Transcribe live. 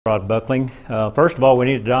Rod buckling. First of all, we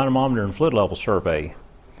need a dynamometer and fluid level survey.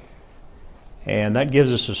 And that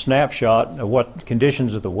gives us a snapshot of what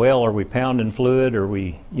conditions of the well. Are we pounding fluid? Are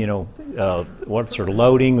we, what sort of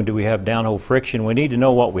loading? Do we have downhole friction? We need to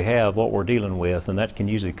know what we have, what we're dealing with, and that can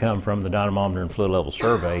usually come from the dynamometer and fluid level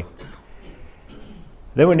survey.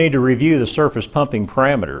 Then we need to review the surface pumping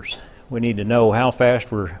parameters. We need to know how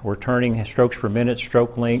fast we're turning, strokes per minute,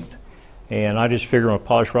 stroke length, and I just figure on a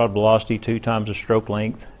polish rod velocity 2 times the stroke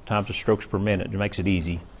length times the strokes per minute. It makes it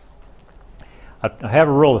easy. I have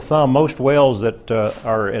a rule of thumb. Most wells that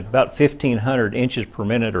are at about 1,500 inches per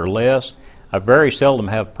minute or less, I very seldom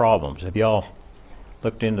have problems. Have y'all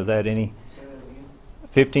looked into that any?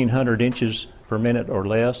 1,500 inches per minute or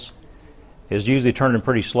less is usually turning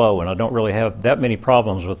pretty slow, and I don't really have that many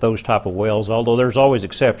problems with those type of wells, although there's always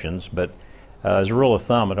exceptions, but as a rule of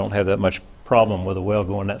thumb, I don't have that much problem with a well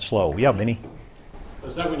going that slow. Yeah, Benny?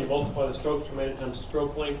 Is that when you multiply the strokes per minute times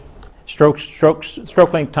stroke length?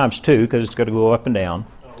 Stroke length times 2, because it's got to go up and down,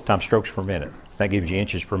 times strokes per minute. That gives you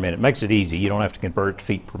inches per minute. Makes it easy. You don't have to convert it to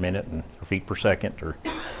feet per minute or feet per second. Or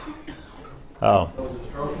stroke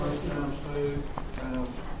length times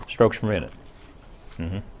 2 strokes per minute.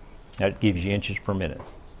 That gives you inches per minute.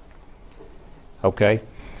 Okay.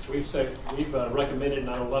 We've recommended, and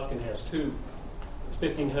I know Lufkin has too,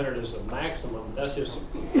 1,500 is the maximum. That's just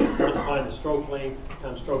multiplying the stroke length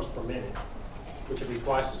times strokes per minute, which would be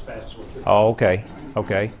twice as fast as we're doing. Oh, okay.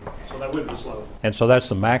 Okay. So that would be slow. And so that's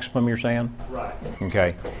the maximum you're saying? Right.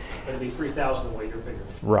 Okay. It'd be 3,000 the way you're figuring.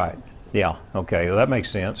 Right. Yeah. Okay. Well, that makes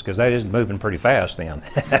sense because that is moving pretty fast then.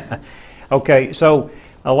 Okay. So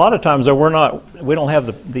a lot of times though we don't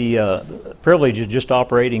have the privilege of just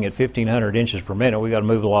operating at 1,500 inches per minute. We got to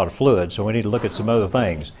move a lot of fluid, so we need to look at some other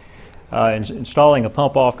things. Installing a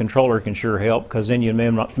pump-off controller can sure help because then you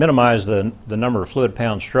minimize the number of fluid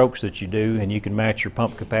pound strokes that you do, and you can match your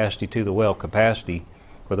pump capacity to the well capacity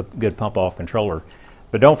with a good pump-off controller.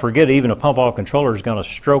 But don't forget, even a pump-off controller is going to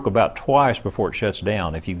stroke about twice before it shuts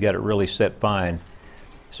down if you've got it really set fine.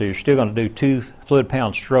 So you're still going to do 2 fluid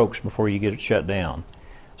pound strokes before you get it shut down.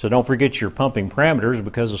 So don't forget your pumping parameters,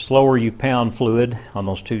 because the slower you pound fluid on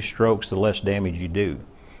those 2 strokes, the less damage you do.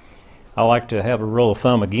 I like to have a rule of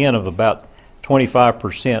thumb again of about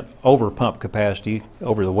 25% over pump capacity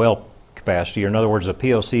over the well capacity, or in other words, a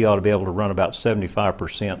PLC ought to be able to run about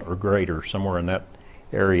 75% or greater, somewhere in that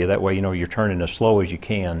area. That way, you're turning as slow as you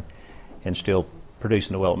can and still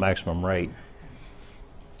producing the well at maximum rate.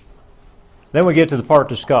 Then we get to the part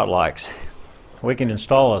that Scott likes. We can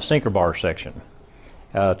install a sinker bar section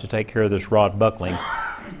to take care of this rod buckling.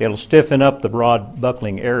 It'll stiffen up the rod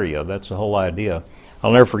buckling area. That's the whole idea.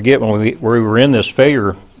 I'll never forget when we were in this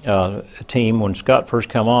failure team, when Scott first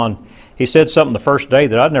come on, he said something the first day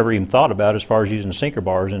that I'd never even thought about as far as using sinker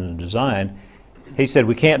bars in the design. He said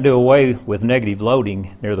we can't do away with negative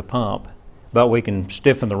loading near the pump, but we can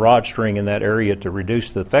stiffen the rod string in that area to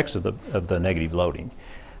reduce the effects of the negative loading.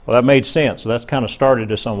 Well, that made sense. So that's kind of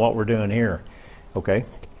started us on what we're doing here. Okay.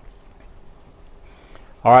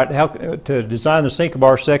 All right, to design the sinker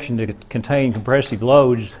bar section to contain compressive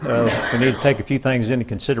loads, we need to take a few things into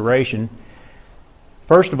consideration.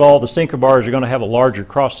 First of all, the sinker bars are going to have a larger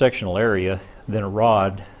cross-sectional area than a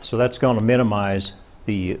rod, so that's going to minimize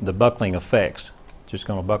the buckling effects. It's just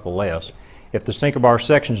going to buckle less. If the sinker bar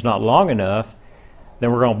section is not long enough,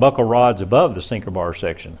 then we're going to buckle rods above the sinker bar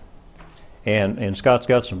section. And Scott's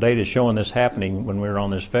got some data showing this happening when we were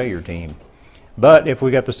on this failure team. But if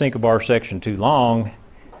we got the sinker bar section too long,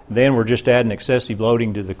 then we're just adding excessive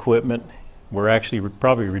loading to the equipment. We're actually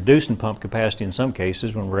probably reducing pump capacity in some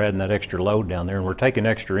cases when we're adding that extra load down there, and we're taking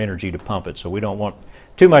extra energy to pump it. So we don't want,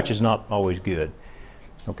 too much is not always good.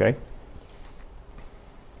 Okay.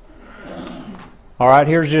 All right,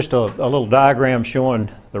 here's just a little diagram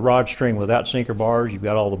showing the rod string without sinker bars. You've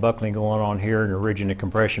got all the buckling going on here and origin of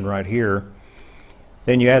compression right here.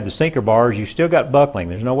 Then you add the sinker bars, you've still got buckling.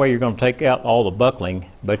 There's no way you're going to take out all the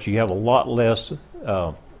buckling, but you have a lot less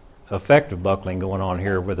effective buckling going on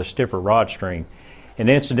here with a stiffer rod string. And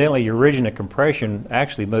incidentally, your origin of compression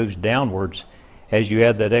actually moves downwards as you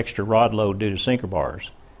add that extra rod load due to sinker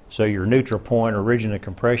bars. So your neutral point origin of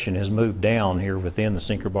compression has moved down here within the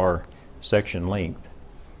sinker bar section length.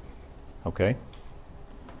 Okay.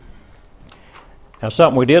 Now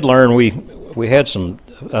something we did learn, we had some,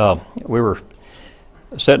 we were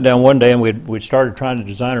sitting down one day and we'd started trying to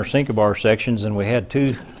design our sinker bar sections, and we had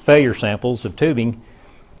 2 failure samples of tubing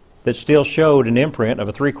that still showed an imprint of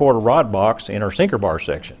a 3/4 rod box in our sinker bar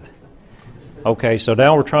section. Okay, so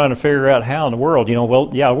now we're trying to figure out how in the world,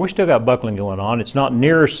 well, yeah, we still got buckling going on. It's not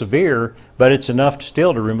near as severe, but it's enough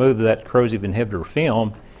still to remove that corrosive inhibitor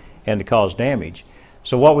film and to cause damage.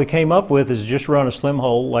 So what we came up with is just run a slim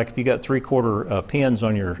hole, like if you got 3/4 pins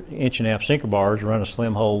on your 1.5" sinker bars, run a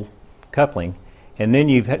slim hole coupling, and then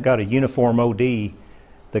you've got a uniform OD,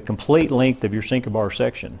 the complete length of your sinker bar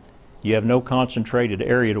section. You have no concentrated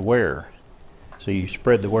area to wear, so you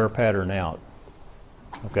spread the wear pattern out.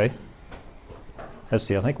 Okay? Let's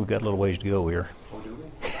see, I think we've got a little ways to go here.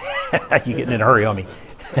 You getting in a hurry on me.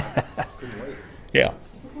 Yeah.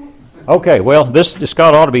 Okay, well,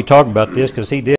 Scott ought to be talking about this because he did.